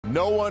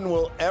No one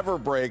will ever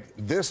break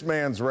this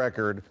man's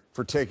record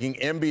for taking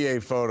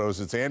NBA photos.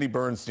 It's Andy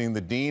Bernstein,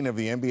 the dean of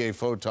the NBA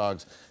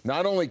Photogs.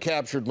 Not only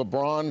captured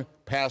LeBron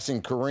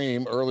passing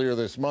Kareem earlier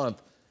this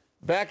month,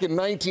 back in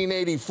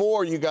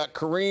 1984, you got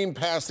Kareem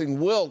passing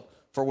Wilt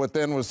for what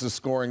then was the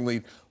scoring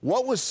lead.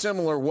 What was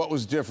similar, what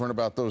was different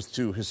about those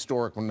two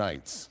historical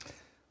nights?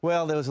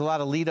 Well, there was a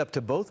lot of lead up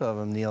to both of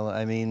them, Neil.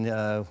 I mean,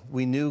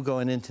 we knew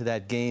going into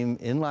that game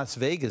in Las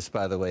Vegas,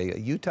 by the way, a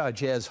Utah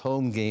Jazz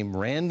home game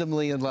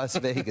randomly in Las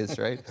Vegas,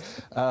 right?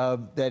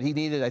 That he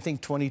needed, I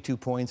think, 22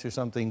 points or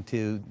something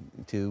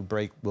to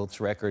break Wilt's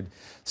record.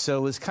 So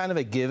it was kind of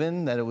a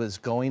given that it was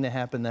going to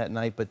happen that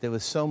night, but there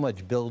was so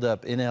much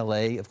buildup in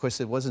LA. Of course,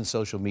 it wasn't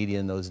social media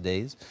in those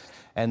days.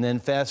 And then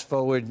fast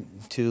forward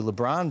to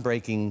LeBron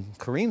breaking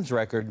Kareem's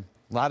record.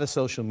 A lot of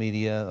social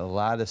media, a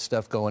lot of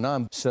stuff going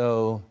on.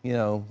 So, you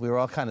know, we were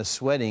all kind of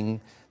sweating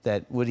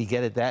that would he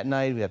get it that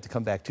night? We'd have to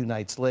come back 2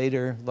 nights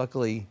later.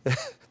 Luckily,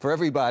 for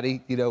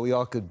everybody, you know, we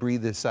all could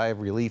breathe a sigh of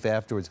relief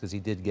afterwards because he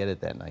did get it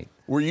that night.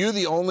 Were you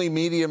the only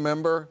media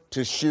member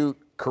to shoot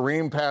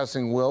Kareem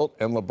passing Wilt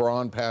and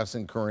LeBron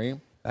passing Kareem?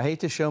 I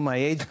hate to show my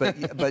age,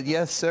 but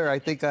yes, sir, I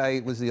think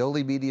I was the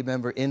only media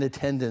member in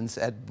attendance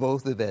at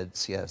both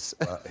events, yes.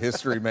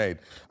 History made.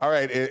 All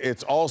right,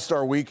 it's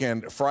All-Star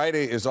Weekend.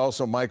 Friday is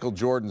also Michael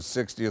Jordan's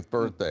 60th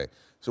birthday.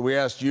 So we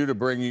asked you to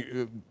bring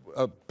you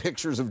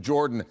pictures of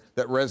Jordan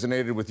that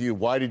resonated with you.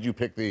 Why did you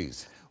pick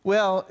these?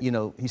 Well, you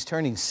know, he's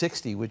turning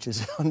 60, which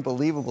is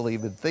unbelievable to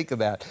even think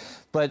about.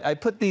 But I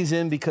put these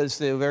in because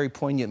they're very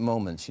poignant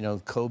moments. You know,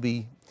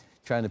 Kobe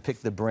trying to pick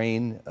the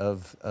brain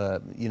of,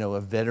 you know,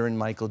 a veteran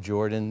Michael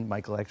Jordan.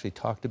 Michael actually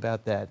talked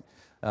about that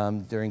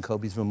during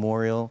Kobe's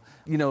memorial.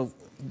 You know,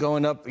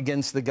 going up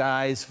against the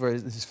guys for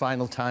his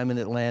final time in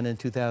Atlanta in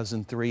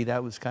 2003,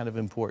 that was kind of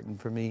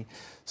important for me.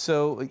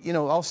 So, you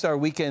know, All-Star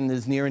Weekend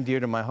is near and dear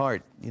to my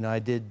heart. You know, I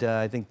did,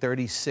 I think,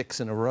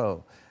 36 in a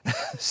row.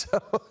 So,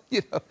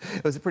 you know,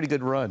 it was a pretty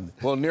good run.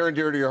 Well, near and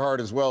dear to your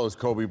heart as well as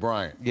Kobe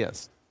Bryant.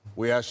 Yes.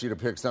 We asked you to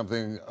pick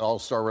something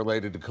All-Star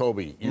related to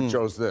Kobe. You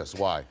chose this.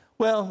 Why?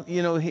 Well,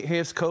 you know,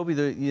 here's Kobe,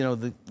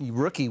 the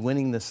rookie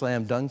winning the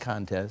slam dunk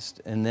contest,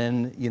 and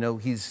then, you know,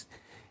 he's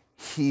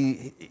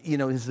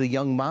the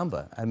young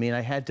Mamba. I mean,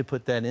 I had to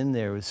put that in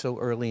there. It was so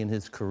early in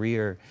his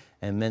career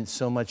and meant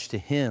so much to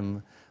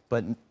him,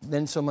 but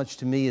meant so much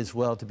to me as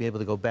well to be able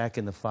to go back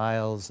in the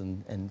files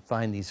and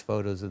find these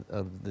photos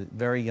of the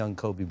very young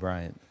Kobe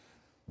Bryant.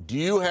 Do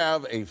you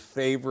have a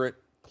favorite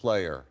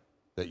player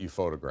that you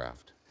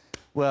photographed?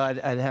 Well,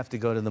 I'd have to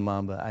go to the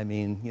Mamba. I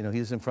mean, you know, he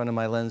was in front of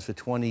my lens for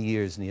 20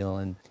 years, Neil.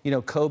 And, you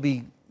know,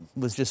 Kobe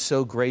was just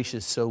so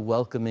gracious, so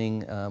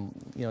welcoming.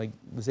 You know, I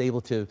was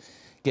able to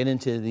get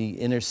into the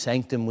inner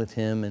sanctum with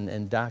him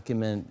and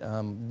document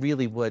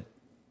really what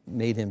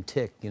made him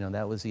tick. You know,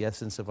 that was the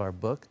essence of our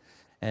book.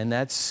 And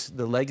that's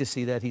the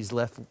legacy that he's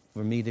left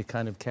for me to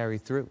kind of carry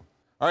through.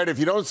 All right, if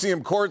you don't see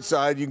him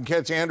courtside, you can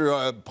catch Andrew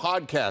on a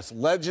podcast,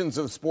 Legends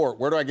of Sport.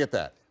 Where do I get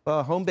that?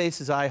 Well, home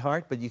base is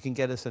iHeart, but you can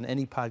get us on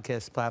any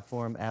podcast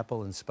platform,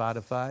 Apple and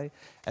Spotify,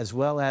 as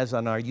well as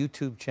on our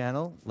YouTube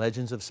channel,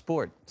 Legends of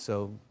Sport.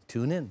 So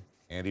tune in.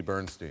 Andy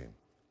Bernstein,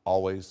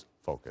 always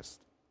focused.